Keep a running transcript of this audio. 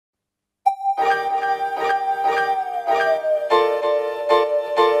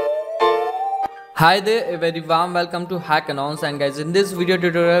Hi there, a very warm welcome to Hack Announce. And guys, in this video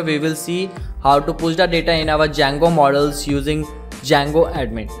tutorial we will see how to push the data in our Django models using Django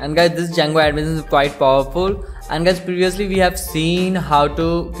Admin. And guys, this Django Admin is quite powerful. And guys, previously we have seen how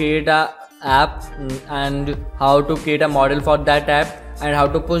to create a app and how to create a model for that app and how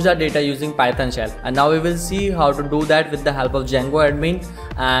to push the data using Python shell. And now we will see how to do that with the help of Django Admin.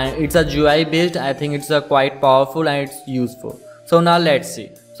 And it's a GUI based. I think it's quite powerful and it's useful. So now let's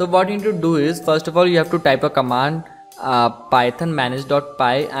see. So what you need to do is, first of all, you have to type a command python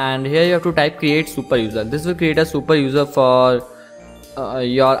manage.py, and here you have to type create super user. This will create a super user for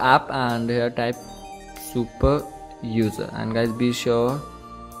your app, and here type super user. And guys, be sure.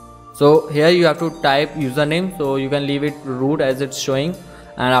 So here you have to type username, so you can leave it root as it's showing,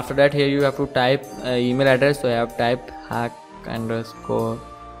 and after that here you have to type email address. So I have typed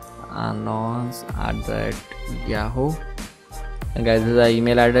hack_announce@yahoo. And guys, this is the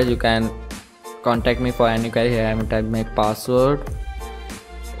email address. You can contact me for any query. Here I am typing my password.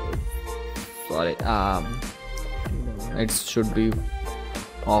 Sorry, it should be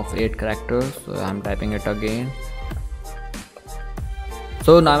of 8 characters, so I'm typing it again.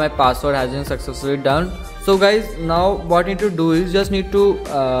 So now my password has been successfully done. So guys, now what you need to do is just need to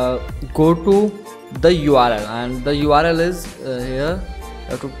go to the URL, and the URL is here. You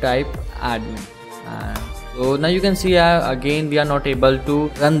have to type admin. So now you can see again we are not able to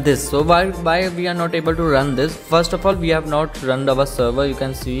run this. So why we are not able to run this? First of all, we have not run our server. You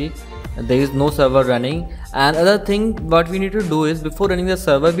can see there is no server running. And other thing what we need to do is, before running the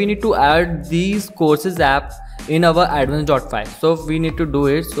server, we need to add these courses app in our admin.py. So we need to do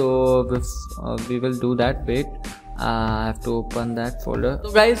it. So we will do that. Wait, I have to open that folder.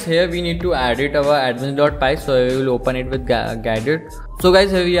 So guys, here we need to add it our admin.py. So we will open it with guided. So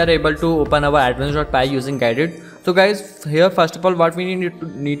guys, here we are able to open our admin.py using guided. So guys, here first of all what we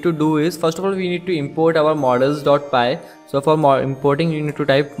need to do is, first of all we need to import our models.py. So for importing you need to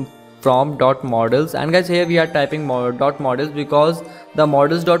type from .models, and guys, here we are typing .models because the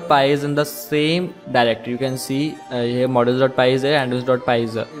models.py is in the same directory. You can see here models.py is there and admins.py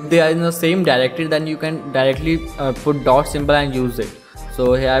is there. If they are in the same directory, then you can directly put dot symbol and use it.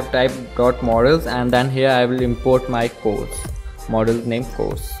 So here I've typed .models, and then here I will import my course, model name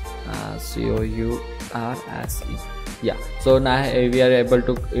course, COURSE. Yeah, so now we are able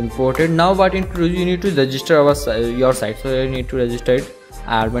to import it. Now what you need to do, you need to register your site. So you need to register it,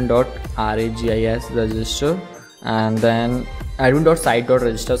 admin.ragis register, and then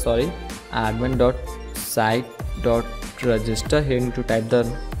admin.site.register, sorry, admin.site.register. Here you need to type the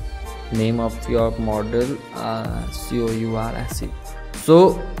name of your model, COURSE.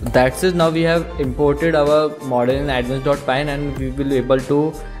 So that's it. Now we have imported our model in admins.py, and we will be able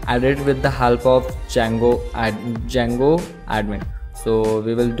to add it with the help of Django Admin. So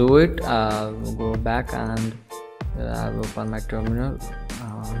we will do it. Go back, and I will open my terminal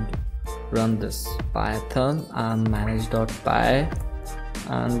and run this python and manage.py,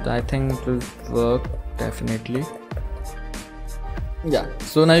 and I think it will work definitely. Yeah,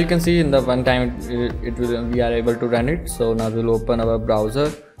 so now you can see in the one time we are able to run it. So now we'll open our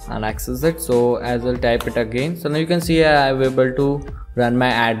browser and access it. So as I'll type it again, so now you can see I'm able to run my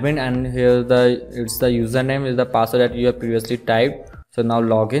admin, and here it's the username is the password that you have previously typed. So now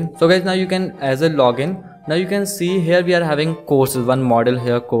login. So guys, now you can, as a login, now you can see here we are having courses, one model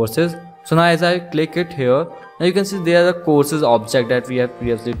here, courses. So now as I click it here, now you can see there are the courses object that we have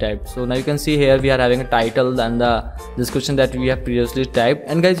previously typed. So now you can see here we are having a title and the description that we have previously typed.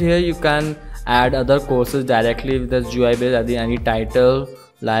 And guys, here you can add other courses directly with the GUI based at any title.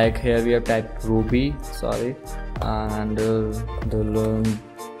 Like here we have typed Ruby, sorry, and the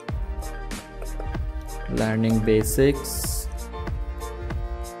learning basics.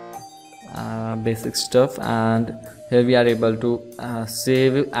 Basic stuff, and here we are able to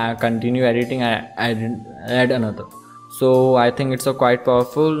save, continue editing, and add another. So I think it's quite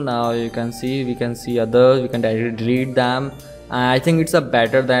powerful. Now you can see, we can see others, we can directly delete them. I think it's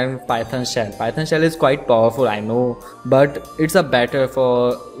better than Python shell. Python shell is quite powerful, I know, but it's better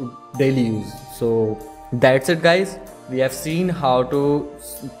for daily use. So that's it guys. We have seen how to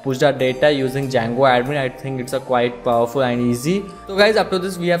push the data using Django Admin. I think it's quite powerful and easy. So guys, up to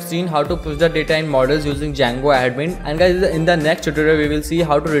this we have seen how to push the data in models using Django Admin. And guys, in the next tutorial we will see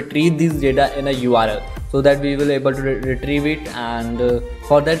how to retrieve these data in a URL, so that we will able to retrieve it. And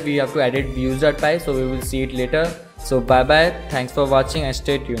for that we have to edit views.py. So we will see it later. So bye bye. Thanks for watching and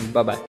stay tuned. Bye bye.